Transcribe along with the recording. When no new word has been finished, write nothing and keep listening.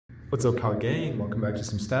What's up, Cal gang? Welcome back to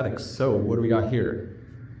some statics. So what do we got here?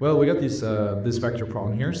 Well, we got this vector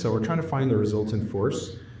problem here. So we're trying to find the resultant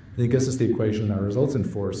force. And it gives us the equation that resultant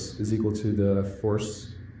force is equal to the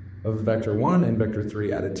force of vector 1 and vector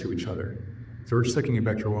 3 added to each other. So we're just looking at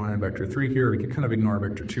vector 1 and vector 3 here. We can kind of ignore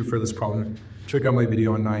vector 2 for this problem. Check out my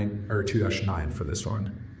video on 2-9 for this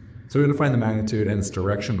one. So we're going to find the magnitude and its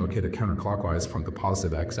direction located counterclockwise from the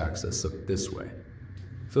positive x-axis, so this way.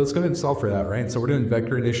 So let's go ahead and solve for that, right? So we're doing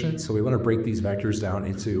vector addition, so we want to break these vectors down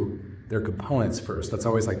into their components first. That's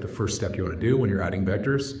always like the first step you want to do when you're adding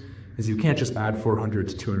vectors, is you can't just add 400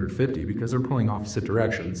 to 250 because they're pulling opposite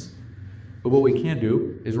directions. But what we can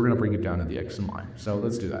do is we're going to bring it down to the x and y. So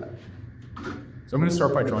let's do that. So I'm going to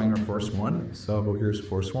start by drawing our force 1. So here's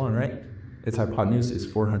force 1, right? Its hypotenuse is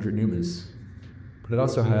 400 newtons. But it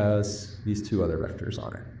also has these two other vectors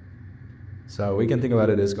on it. So we can think about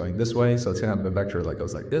it as going this way. So it's going to have a vector that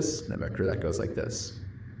goes like this and a vector that goes like this.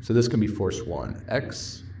 So this can be force 1,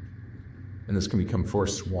 x, and this can become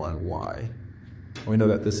force 1, y. And we know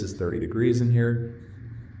that this is 30 degrees in here.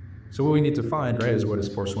 So what we need to find, right, is what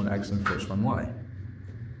is force 1, x and force 1, y.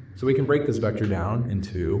 So we can break this vector down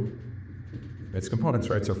into its components,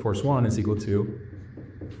 right? So force 1 is equal to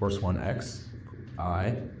force 1, x,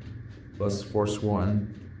 I, plus force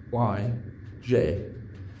 1, y, j.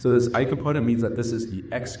 So this I component means that this is the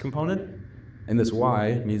x component, and this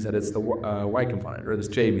y means that it's the y component, or this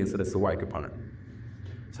j means that it's the y component.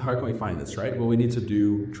 So how can we find this, right? Well, we need to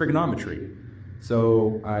do trigonometry.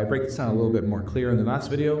 So I break this down a little bit more clear in the last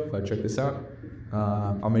video. Check this out.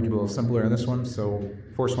 I'll make it a little simpler in this one. So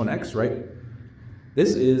force 1x, right?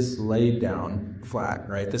 This is laid down flat,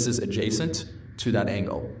 right? This is adjacent to that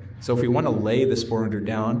angle. So if we want to lay this 400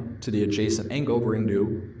 down to the adjacent angle, we're going to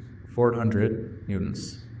do 400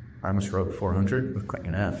 newtons. I almost wrote 400 with like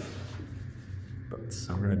an F. But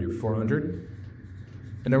so we're going to do 400.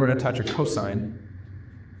 And then we're going to attach a cosine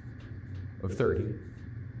of 30.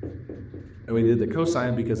 And we did the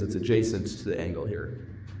cosine because it's adjacent to the angle here.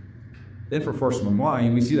 Then for force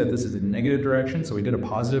 1y, we see that this is in negative direction, so we did a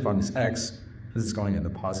positive on this x. This is going in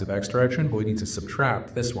the positive x direction, but we need to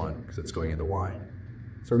subtract this one because it's going in the y.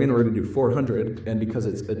 So again, we're going to do 400, and because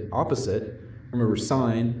it's an opposite, remember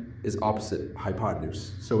sine is opposite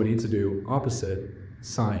hypotenuse. So we need to do opposite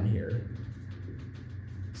sine here,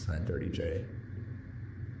 sine 30j.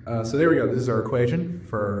 So there we go, this is our equation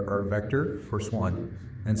for our vector, force 1.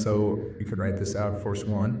 And so you could write this out, force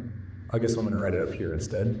 1. I guess I'm going to write it up here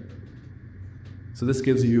instead. So this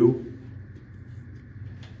gives you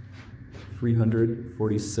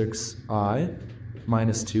 346i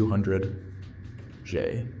minus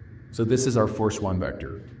 200j. So this is our force 1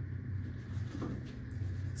 vector.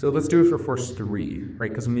 So let's do it for force 3, right?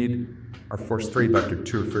 Because we need our force 3 vector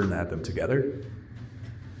to refer and add them together.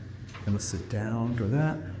 And let's sit down, do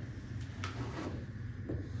that.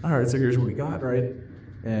 All right, so here's what we got, right?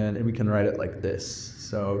 And we can write it like this.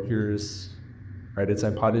 So here's, right, its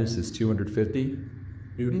hypotenuse is 250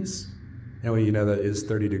 newtons. And we know that is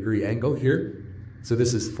 30-degree angle here. So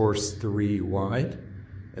this is force 3y,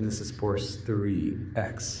 and this is force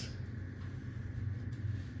 3x.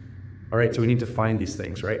 All right, so we need to find these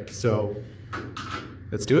things, right? So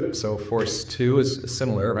let's do it. So force 2 is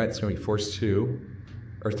similar, right? It's going to be force 2,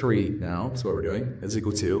 or 3 now, that's what we're doing, is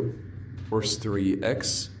equal to force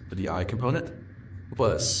 3x, the I component,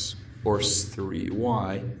 plus force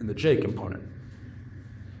 3y in the j component.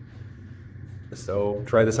 So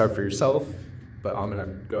try this out for yourself, but I'm going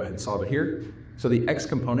to go ahead and solve it here. So the x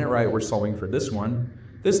component, right, we're solving for this one.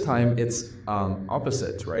 This time it's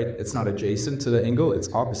opposite, right? It's not adjacent to the angle, it's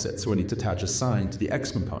opposite. So we need to attach a sine to the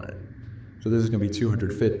x component. So this is going to be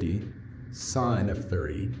 250 sine of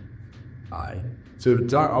 30 I. So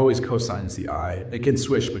it's not always cosine is the I. It can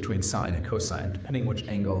switch between sine and cosine depending which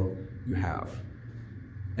angle you have.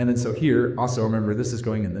 And then so here, also remember this is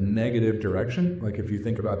going in the negative direction. Like if you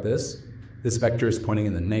think about this vector is pointing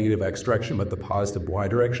in the negative x direction, but the positive y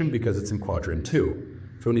direction because it's in quadrant 2.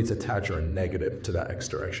 So we need to attach our negative to that x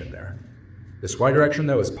direction there. This y direction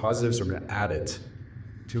though is positive, so we're going to add it,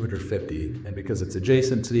 250, and because it's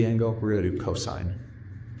adjacent to the angle, we're going to do cosine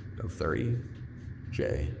of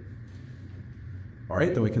 30j. All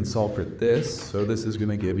right, then we can solve for this. So this is going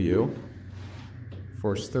to give you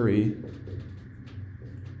force 3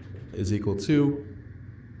 is equal to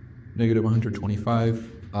negative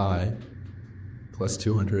 125i plus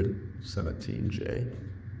 217j.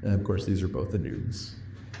 And of course, these are both the newtons.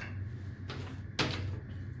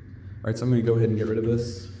 All right, so I'm going to go ahead and get rid of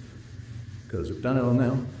this because we've done it all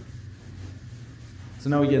now. So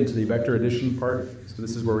now we get into the vector addition part. So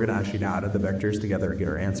this is where we're going to actually now add the vectors together and get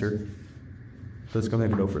our answer. So let's go ahead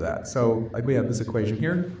and go for that. So like we have this equation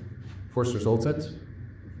here. force resultant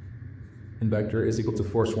in vector is equal to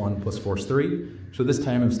force 1 plus force 3. So this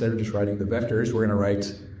time, instead of just writing the vectors, we're going to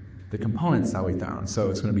write the components that we found. So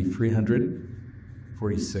it's going to be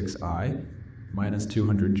 346I minus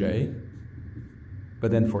 200J.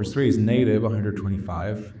 But then force 3 is negative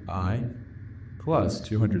 125I plus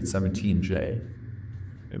 217J.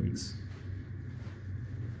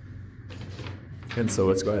 And so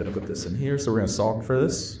let's go ahead and put this in here. So we're going to solve for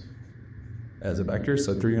this as a vector.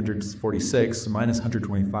 So 346 minus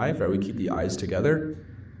 125, right? We keep the i's together.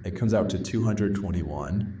 It comes out to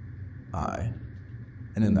 221I.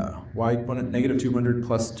 And then the y component, negative 200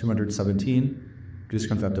 plus 217, just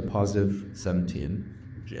comes out to positive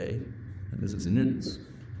 17J. And this is in newtons.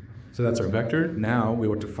 So that's our vector. Now we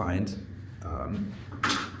want to find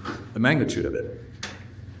the magnitude of it.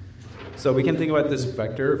 So we can think about this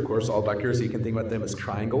vector, of course, all vectors, you can think about them as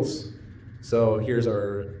triangles. So here's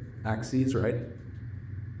our axes, right?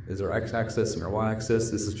 This is our x-axis and our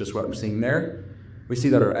y-axis. This is just what we're seeing there. We see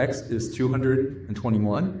that our x is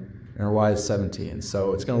 221 and our y is 17.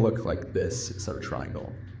 So it's going to look like this. It's our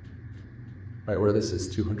triangle, right? Where this is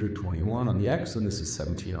 221 on the x and this is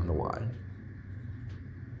 17 on the y.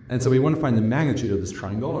 And so we want to find the magnitude of this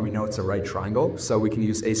triangle, and we know it's a right triangle, so we can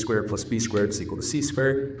use a squared plus b squared is equal to c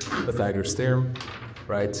squared, Pythagoras theorem,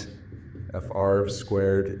 right? FR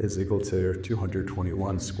squared is equal to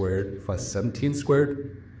 221 squared plus 17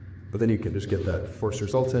 squared. But then you can just get that force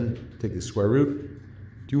resultant, take the square root,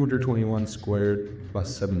 221 squared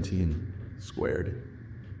plus 17 squared.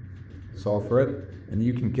 Solve for it, and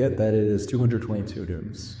you can get that it is 222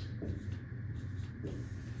 newtons.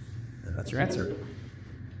 And that's your answer.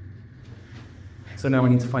 So now we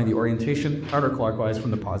need to find the orientation counterclockwise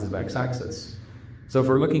from the positive x-axis. So if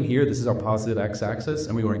we're looking here, this is our positive x-axis,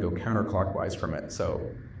 and we want to go counterclockwise from it. So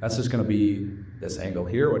that's just going to be this angle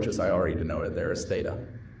here, which is I already denoted there as theta.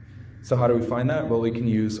 So how do we find that? Well, we can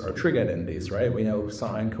use our trig identities, right? We know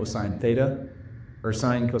sine, cosine, theta, or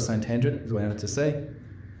sine, cosine, tangent is what I have to say.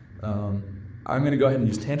 I'm going to go ahead and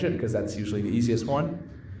use tangent because that's usually the easiest one.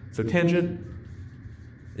 So tangent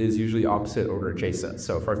is usually opposite over adjacent.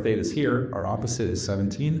 So if our theta is here, our opposite is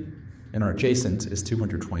 17, and our adjacent is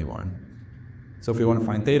 221. So if we want to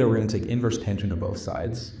find theta, we're going to take inverse tangent of both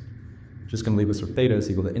sides. Just going to leave us with theta is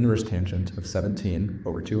equal to inverse tangent of 17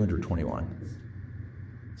 over 221.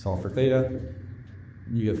 Solve for theta,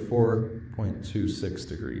 you get 4.26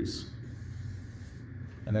 degrees.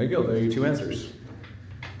 And there you go, there are your two answers.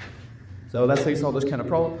 So that's how you solve this kind of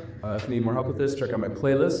problem. If you need more help with this, check out my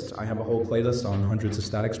playlist. I have a whole playlist on hundreds of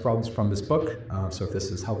statics problems from this book. So if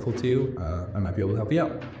this is helpful to you, I might be able to help you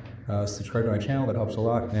out. Subscribe to my channel, that helps a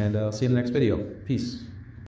lot. And see you in the next video. Peace.